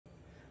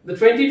The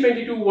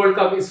 2022 World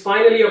Cup is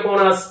finally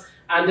upon us,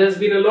 and there's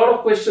been a lot of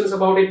questions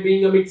about it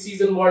being a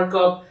mid-season World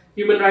Cup,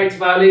 human rights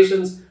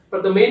violations.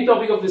 But the main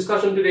topic of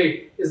discussion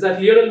today is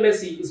that Lionel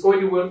Messi is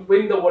going to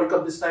win the World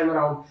Cup this time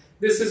around.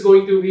 This is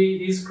going to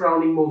be his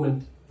crowning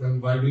moment.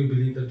 And why do you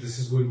believe that this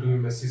is going to be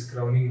Messi's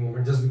crowning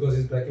moment? Just because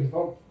he's back in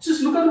form?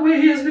 Just look at the way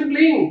he has been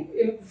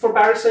playing for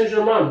Paris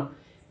Saint-Germain.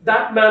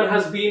 That man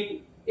has been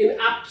in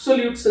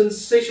absolute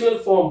sensational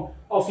form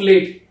of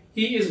late.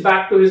 He is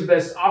back to his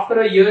best.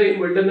 After a year in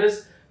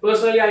wilderness,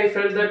 personally I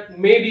felt that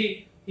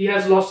maybe he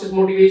has lost his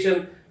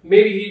motivation.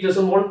 Maybe he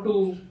doesn't want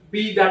to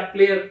be that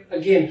player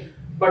again.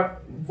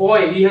 But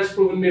boy, he has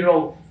proven me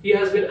wrong. He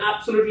has been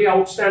absolutely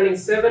outstanding.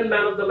 7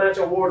 Man of the Match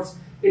awards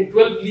in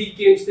 12 league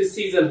games this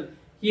season.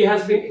 He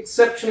has been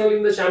exceptional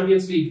in the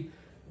Champions League.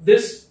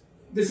 This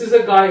is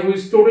a guy who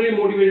is totally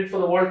motivated for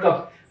the World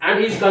Cup,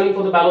 and he's gunning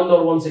for the Ballon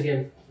d'Or once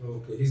again.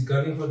 Okay, he's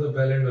gunning for the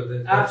Ballon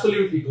d'Or.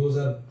 Absolutely. Those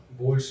are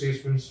bold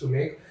statements to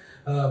make.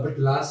 But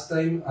last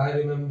time I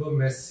remember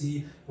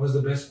Messi was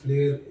the best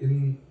player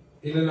in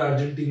an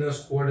Argentina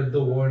squad at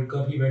the World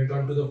Cup. He went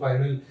on to the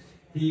final.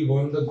 He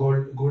won the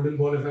golden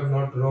ball, if I'm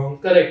not wrong.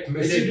 Correct.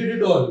 Messi did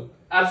it all.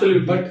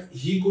 Absolutely. But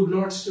he could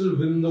not still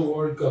win the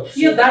World Cup. So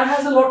yeah, that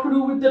has a lot to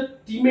do with the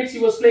teammates he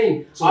was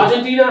playing. So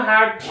Argentina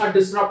had a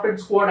disrupted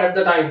squad at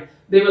the time.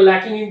 They were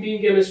lacking in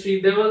team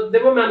chemistry. They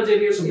were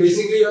managerial. So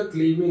basically, you're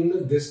claiming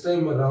that this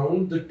time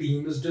around the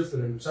team is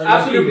different. So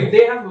absolutely,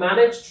 they have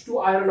managed to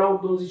iron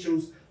out those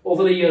issues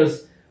over the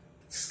years.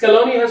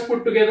 Scaloni has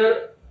put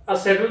together a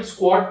settled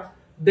squad.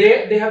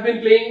 They have been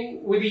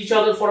playing with each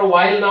other for a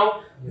while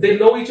now. Yeah. They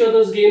know each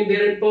other's game.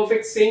 They're in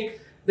perfect sync.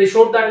 They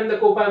showed that in the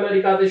Copa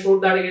America. They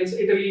showed that against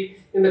Italy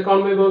in the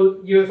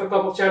CONMEBOL UEFA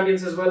Cup of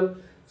Champions as well.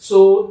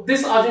 So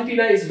this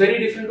Argentina is very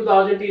different to the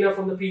Argentina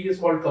from the previous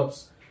World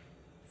Cups.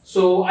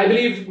 So I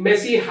believe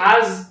Messi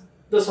has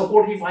the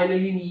support he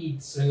finally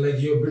needs. And like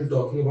you have been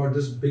talking about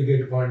this big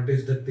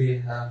advantage that they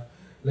have.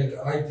 Like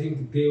I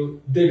think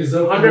they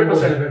deserve to know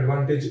what that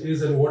advantage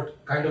is and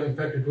what kind of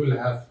effect it will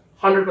have.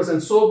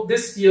 100%. So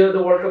this year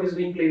the World Cup is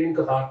being played in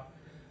Qatar.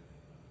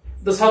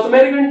 The South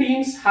American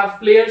teams have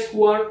players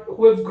who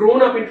have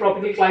grown up in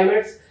tropical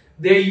climates.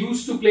 They are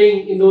used to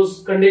playing in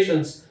those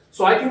conditions.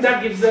 So I think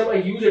that gives them a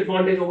huge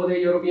advantage over their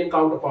European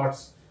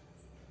counterparts.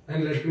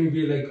 And let me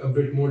be like a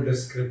bit more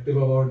descriptive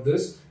about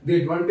this.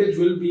 The advantage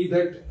will be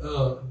that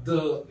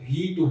the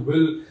heat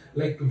will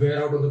like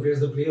wear out on the players.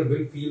 The player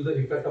will feel the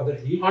effect of that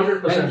heat.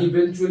 100%. And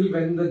eventually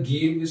when the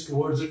game is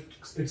towards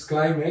its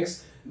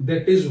climax,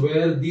 that is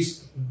where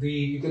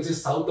you can say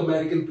South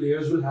American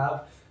players will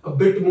have a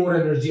bit more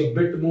energy, a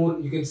bit more,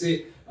 you can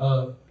say,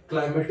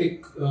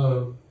 climatic,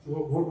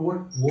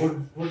 what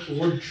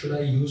word should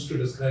I use to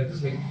describe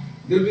this? Like,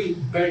 they'll be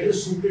better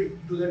suited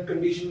to that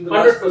condition in the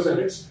 100%. last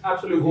minutes.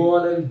 Absolutely. Go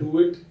on and do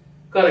it.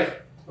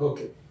 Correct.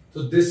 Okay.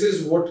 So this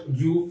is what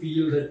you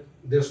feel that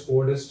their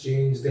squad has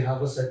changed. They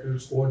have a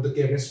settled squad. The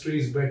chemistry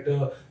is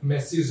better.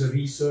 Messi's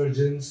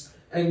resurgence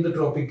and the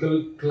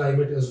tropical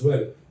climate as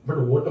well.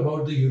 But what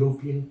about the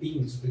European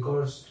teams?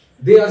 Because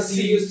they are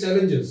serious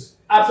challenges.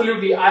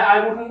 Absolutely.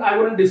 I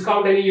wouldn't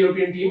discount any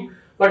European team.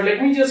 But let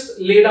me just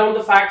lay down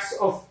the facts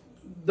of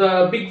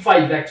the big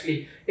 5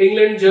 actually.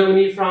 England,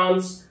 Germany,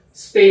 France,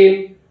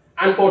 Spain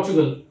and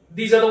Portugal.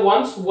 These are the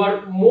ones who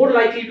are more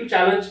likely to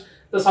challenge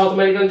the South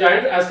American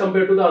giants as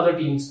compared to the other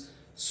teams.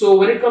 So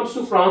when it comes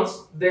to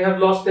France, they have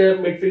lost their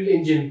midfield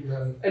engine.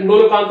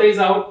 N'Golo Kante is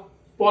out.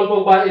 Paul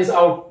Pogba is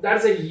out.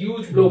 That's a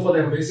huge blow for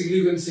them. Basically,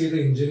 you can say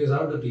the engine is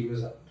out, the team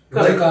is out.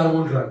 Correct. The car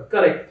won't run.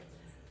 Correct.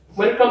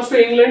 When it comes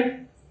to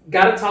England,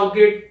 Gareth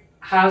Southgate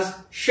has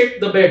shit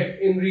the bed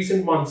in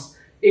recent months.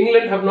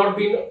 England have not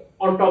been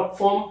on top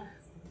form.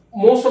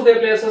 Most of their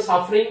players are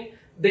suffering.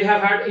 They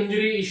have had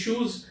injury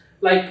issues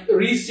like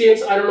Reece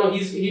James. I don't know.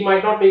 He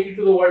might not make it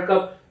to the World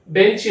Cup.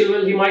 Ben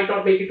Chilwell, he might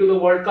not make it to the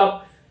World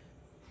Cup.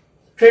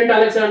 Trent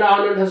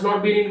Alexander-Arnold has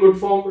not been in good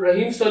form.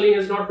 Raheem Sterling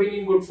has not been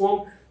in good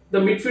form. The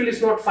midfield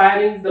is not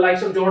firing. The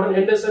likes of Jordan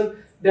Henderson,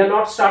 they are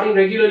not starting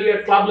regularly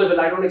at club level.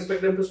 I don't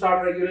expect them to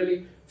start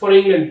regularly for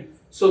England.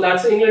 So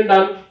that's England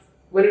done.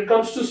 When it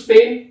comes to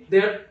Spain, they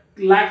are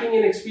lacking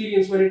in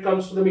experience when it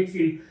comes to the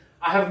midfield.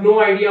 I have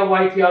no idea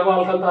why Thiago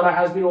Alcantara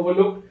has been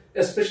overlooked,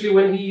 especially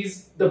when he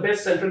is the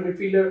best central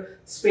midfielder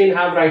Spain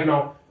have right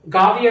now.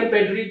 Gavi and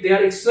Pedri, they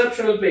are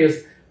exceptional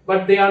players,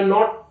 but they are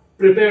not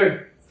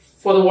prepared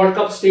for the World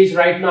Cup stage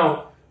right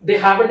now. They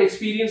haven't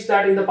experienced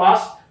that in the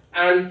past,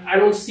 and I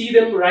don't see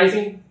them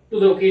rising to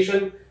the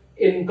occasion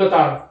in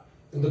Qatar.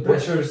 And the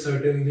pressure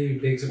certainly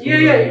takes a toll.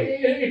 Yeah,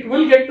 it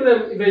will get to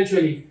them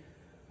eventually.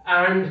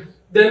 And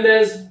then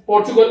there's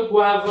Portugal,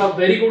 who have a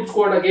very good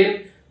squad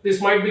again. This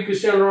might be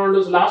Cristiano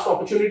Ronaldo's last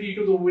opportunity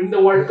to win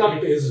the World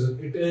Cup. It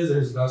is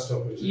his last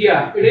opportunity.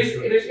 Yeah, it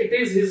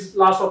is his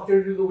last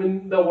opportunity to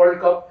win the World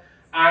Cup.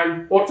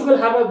 And Portugal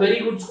have a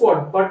very good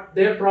squad, but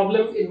their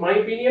problem, in my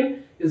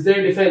opinion, is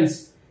their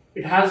defense.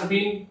 It has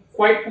been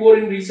quite poor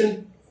in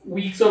recent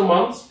weeks or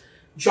months.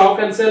 João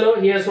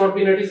Cancelo, he has not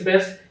been at his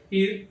best.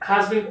 He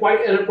has been quite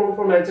error prone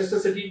for Manchester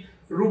City.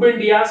 Ruben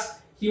Dias,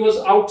 he was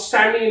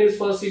outstanding in his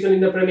first season in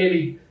the Premier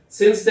League.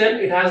 Since then,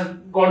 it has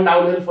gone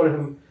downhill for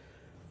him.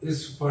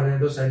 Is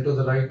Fernando Santos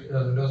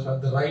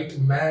the right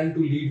man to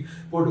lead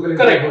Portugal?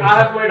 Correct.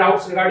 I have my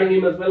doubts regarding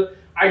him as well.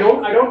 I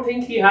don't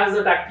think he has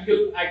the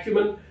tactical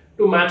acumen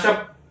to match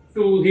up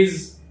to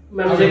his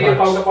managerial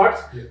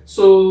counterparts. Yeah.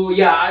 So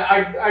yeah,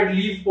 I'd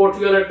leave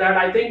Portugal at that.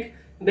 I think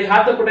they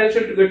have the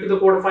potential to get to the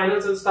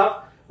quarterfinals and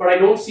stuff, but I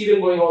don't see them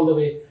going all the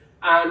way.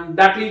 And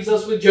that leaves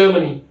us with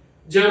Germany.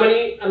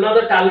 Germany,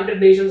 another talented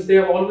nation. They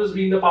have always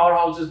been the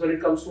powerhouses when it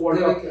comes to World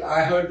Cup. Like,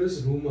 I heard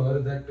this rumor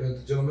that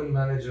the German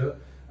manager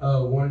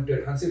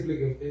wanted Hansi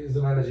Flick is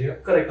the manager.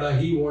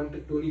 Correct. He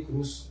wanted Toni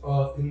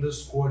Kroos in the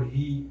squad.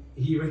 He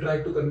even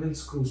tried to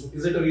convince Kroos.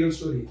 Is it a real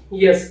story?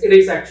 Yes, it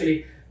is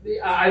actually.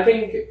 I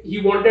think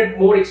he wanted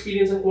more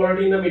experience and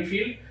quality in the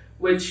midfield,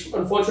 which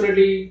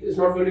unfortunately is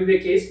not going to be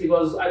the case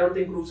because I don't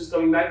think Kroos is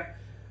coming back.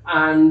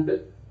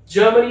 And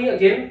Germany,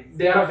 again,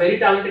 they are a very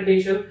talented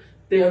nation.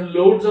 They have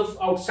loads of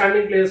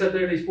outstanding players at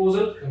their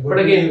disposal, but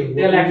again,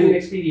 they are lacking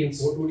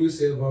experience. What would you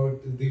say about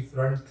the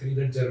front three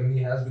that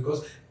Germany has?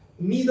 Because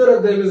neither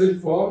of them is in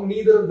form,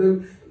 neither of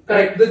them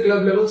at the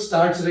club level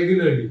starts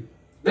regularly.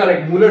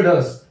 Correct. Muller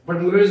does,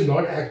 but Muller is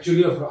not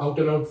actually a out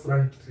and out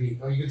front three.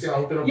 Or you can say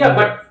out and out. Yeah,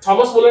 but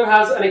Thomas Muller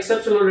has an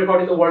exceptional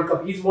record in the World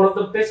Cup. He's one of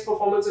the best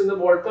performances in the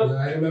World Cup. Yeah,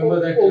 I remember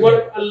that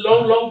over a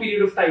long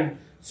period of time.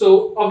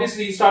 So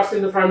obviously he starts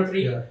in the front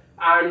three,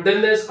 and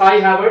then there's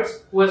Kai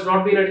Havertz, who has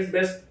not been at his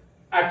best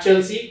at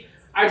Chelsea.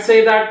 I'd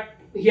say that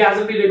he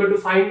hasn't been able to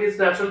find his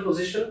natural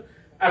position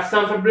at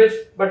Stamford Bridge,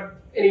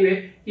 but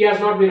anyway, he has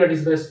not been at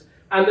his best.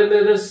 And then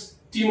there's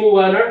Timo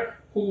Werner,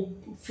 who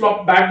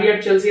flopped badly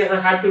at Chelsea and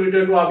had to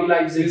return to RB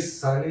Leipzig. Is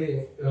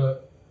Sane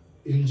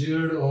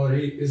injured or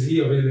is he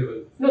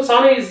available? No,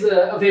 Sane is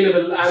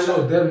available. And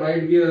so there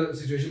might be a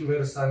situation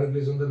where Sane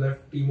plays on the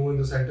left, Timo in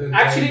the center.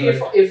 Actually,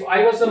 if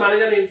I was the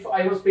manager and if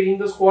I was picking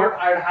the squad,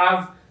 I'd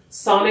have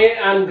Sane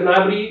and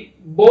Gnabry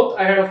both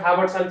ahead of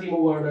Havertz and Timo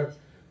Werner.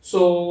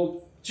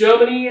 So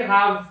Germany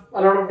have a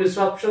lot of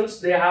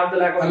disruptions. They have the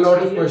lack of a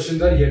lot of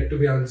questions are yet to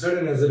be answered,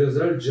 and as a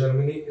result,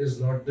 Germany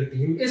is not the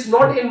team. Is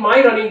not in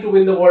my running to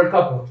win the World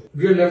Cup.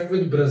 We are left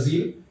with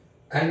Brazil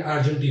and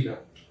Argentina.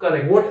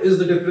 Correct. What is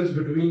the difference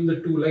between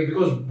the two? Like,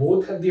 because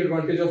both have the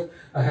advantage of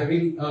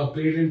having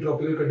played in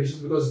tropical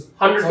conditions. Because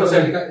 100% South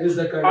America is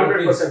that kind 100%.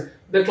 Of place.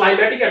 The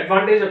climatic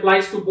advantage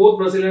applies to both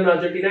Brazil and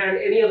Argentina and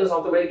any other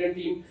South American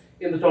team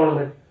in the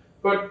tournament.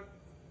 But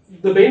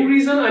the main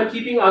reason I'm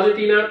keeping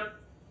Argentina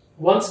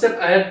one step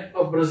ahead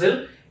of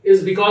Brazil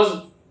is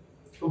because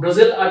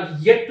Brazil are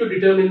yet to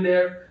determine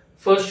their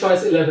first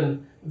choice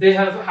 11. They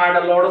have had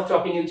a lot of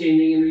chopping and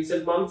changing in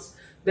recent months.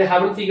 They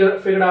haven't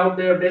figured out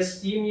their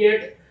best team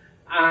yet.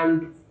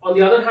 And on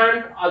the other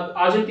hand,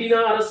 Argentina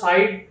are a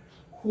side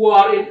who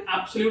are in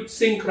absolute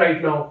sync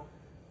right now.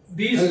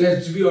 And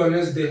let's be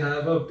honest, they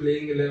have a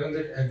playing 11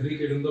 that every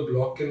kid in the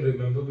block can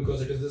remember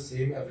because it is the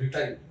same every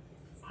time.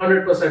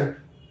 100%.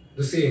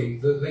 The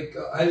same.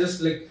 I'll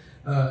just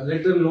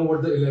let them know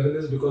what the 11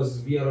 is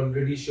because we are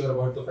already sure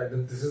about the fact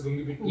that this is going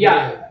to be.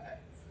 Yeah.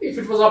 If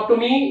it was up to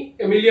me,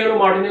 Emiliano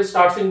Martinez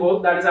starts in goal.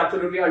 That is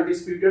absolutely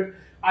undisputed.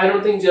 I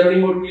don't think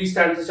Geronimo really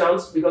stands a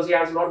chance because he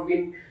has not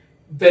been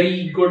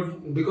very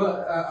good.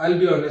 Because I'll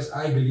be honest,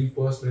 I believe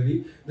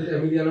personally that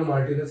Emiliano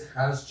Martinez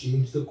has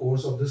changed the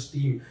course of this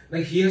team.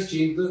 Like, he has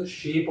changed the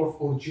shape of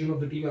fortune of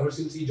the team ever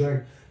since he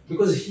joined.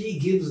 Because he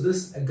gives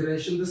this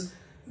aggression,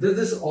 there's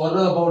this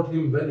aura about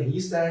him. When he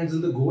stands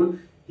in the goal,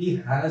 he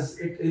has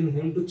it in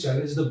him to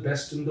challenge the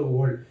best in the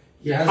world.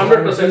 He has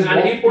 100%,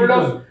 and he pulled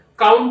off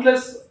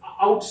countless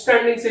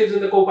outstanding saves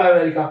in the Copa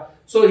America.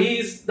 So he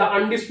is the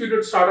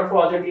undisputed starter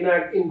for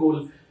Argentina in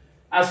goal.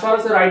 As far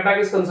as the right back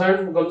is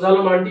concerned,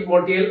 Gonzalo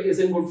Montiel is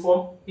in good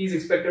form. He's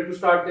expected to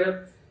start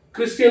there.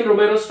 Christian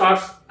Romero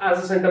starts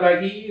as a centre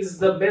back. He is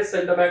the best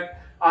centre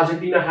back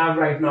Argentina have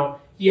right now.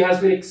 He has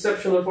been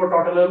exceptional for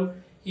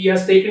Tottenham. He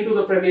has taken to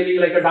the Premier League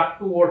like a duck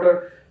to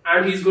water,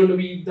 and he's going to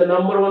be the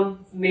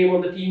 #1 name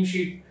on the team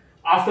sheet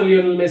after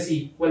Lionel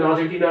Messi when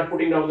Argentina are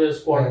putting down their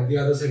squad. And the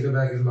other centre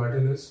back is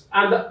Martinez.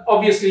 And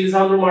obviously,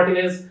 Lisandro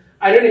Martinez.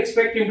 I didn't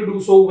expect him to do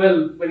so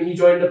well when he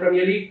joined the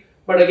Premier League.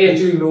 But again,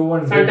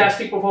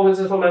 fantastic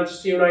performances for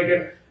Manchester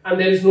United, and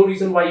there is no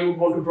reason why you would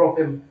want to drop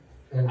him.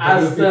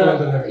 And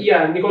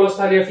Nicolas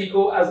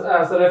Tagliafico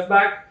as the left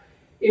back.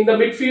 In the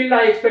midfield,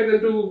 I expect them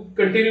to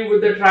continue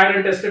with the tried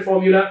and tested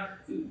formula.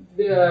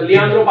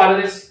 Leandro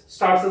Paredes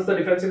starts as the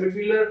defensive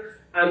midfielder,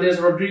 and there's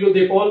Rodrigo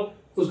De Paul,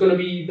 who's going to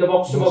be the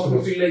box-to-box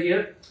midfielder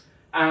here.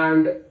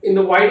 And in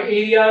the wide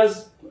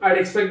areas, I'd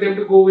expect them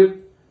to go with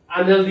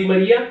Angel Di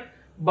Maria,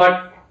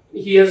 but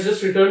he has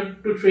just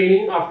returned to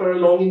training after a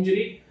long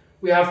injury.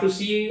 We have to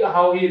see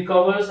how he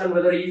recovers and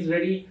whether he is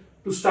ready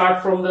to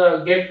start from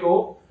the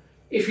get-go.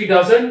 If he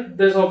doesn't,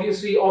 there's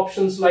obviously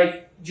options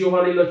like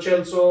Giovanni Lo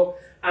Celso,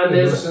 and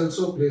Lo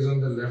Celso plays on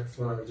the left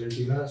for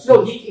Argentina. So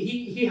no,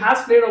 he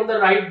has played on the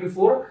right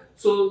before,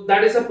 so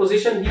that is a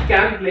position he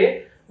can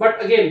play.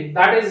 But again,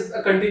 that is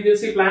a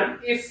contingency plan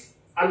if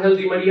Angel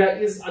Di Maria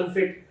is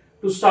unfit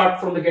to start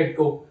from the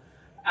get-go.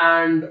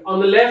 And on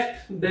the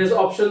left, there's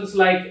options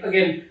like,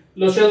 again,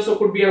 Lo Celso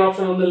could be an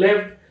option on the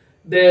left.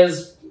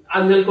 There's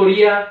Angel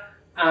Correa,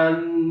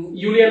 and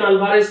Julian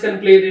Alvarez can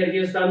play there. He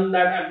has done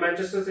that at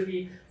Manchester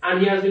City, and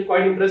he has been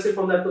quite impressive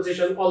from that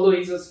position, although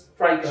he's a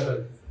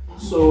striker.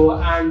 So,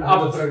 and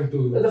up the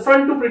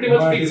front two pretty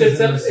much speaks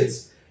itself.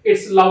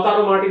 It's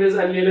Lautaro Martinez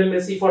and Lionel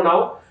Messi for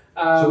now.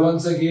 So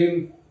once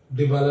again,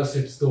 Dybala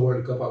sits the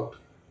World Cup out.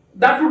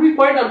 That would be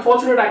quite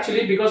unfortunate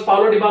actually, because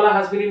Paulo Dybala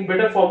has been in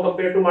better form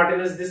compared to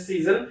Martinez this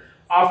season.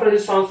 After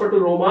his transfer to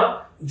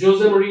Roma,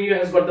 Jose Mourinho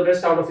has got the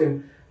best out of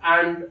him,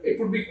 and it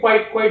would be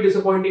quite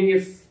disappointing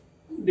if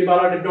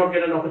Dybala did not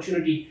get an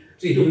opportunity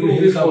to prove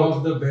his come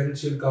off the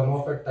bench. He'll come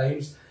off at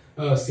times.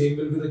 Same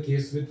will be the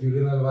case with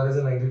Julian Alvarez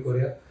and Angel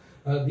Correa.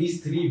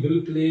 These three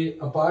will play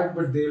a part,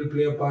 but they will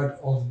play a part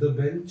off the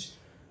bench.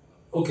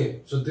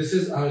 Okay, so this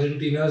is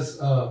Argentina's.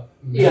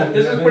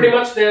 This is pretty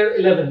much their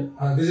 11.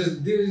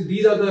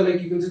 These are the,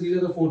 like you can say, these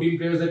are the 14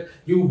 players that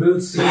you will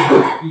see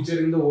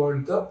feature in the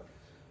World Cup.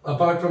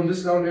 Apart from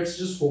this round, let's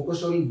just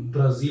focus on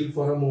Brazil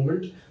for a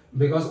moment,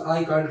 because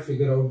I can't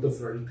figure out the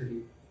front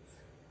three.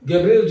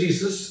 Gabriel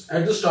Jesus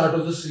at the start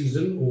of the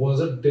season was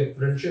a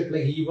different shit.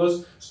 Like, he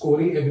was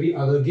scoring every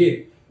other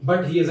game,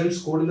 but he hasn't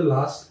scored in the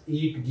last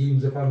 8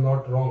 games, if I'm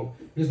not wrong.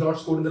 He's not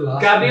scored in the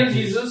last. Gabriel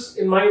Jesus,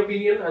 in my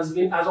opinion,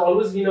 has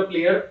always been a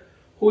player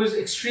who is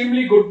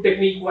extremely good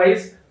technique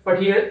wise,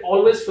 but he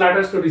always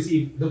flatters to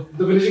receive. The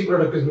finishing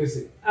product is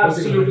missing.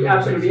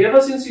 Absolutely.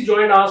 Ever since he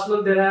joined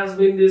Arsenal, there has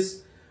been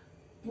this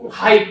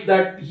hype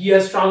that he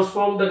has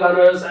transformed the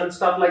Gunners and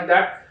stuff like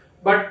that,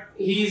 but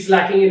he's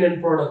lacking in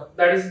end product.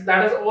 That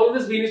has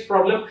always been his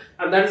problem,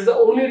 and that is the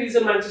only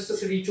reason Manchester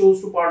City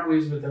chose to part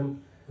ways with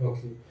him.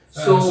 Okay.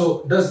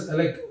 So does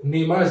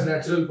Neymar's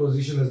natural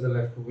position is the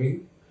left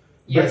wing?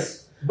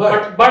 Yes,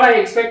 but I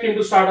expect him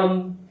to start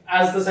on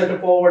as the centre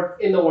forward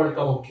in the World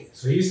Cup. Okay,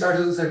 so he starts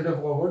as a centre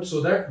forward,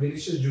 so that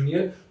Vinicius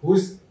Junior, who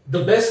is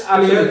the best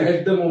player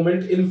at the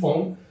moment in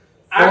form.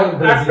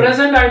 At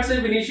present, I'd say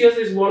Vinicius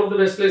is one of the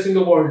best players in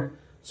the world.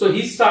 So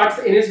he starts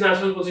in his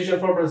national position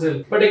for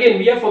Brazil. But again,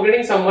 we are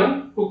forgetting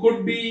someone who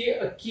could be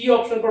a key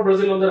option for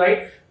Brazil on the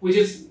right, which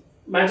is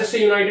Manchester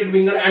United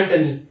winger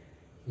Antony.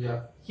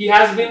 Yeah. He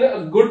has been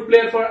a good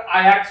player for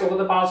Ajax over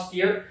the past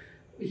year.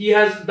 He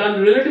has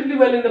done relatively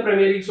well in the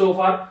Premier League so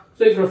far.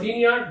 So if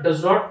Rafinha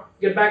does not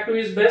get back to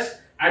his best,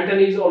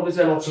 Antony is always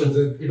an option.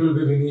 So it will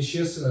be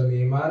Vinicius,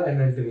 Neymar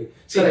and Antony.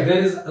 So there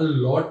is a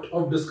lot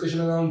of discussion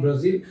around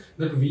Brazil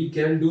that we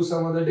can do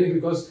some other day,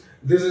 because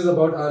this is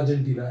about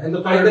Argentina. And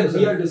the fact that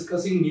we are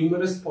discussing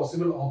numerous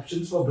possible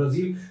options for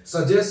Brazil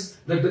suggests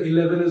that the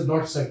 11 is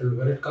not settled.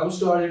 When it comes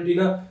to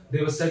Argentina, they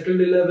have a settled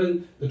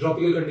 11. The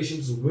tropical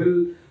conditions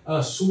will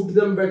suit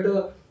them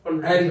better.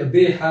 And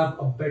they have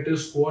a better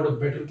squad, a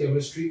better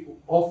chemistry.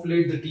 Of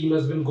late, the team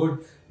has been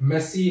good.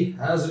 Messi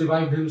has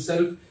revived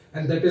himself,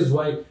 and that is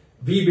why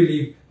we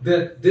believe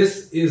that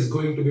this is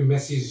going to be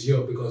Messi's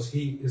year, because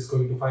he is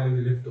going to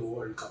finally lift the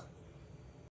World Cup.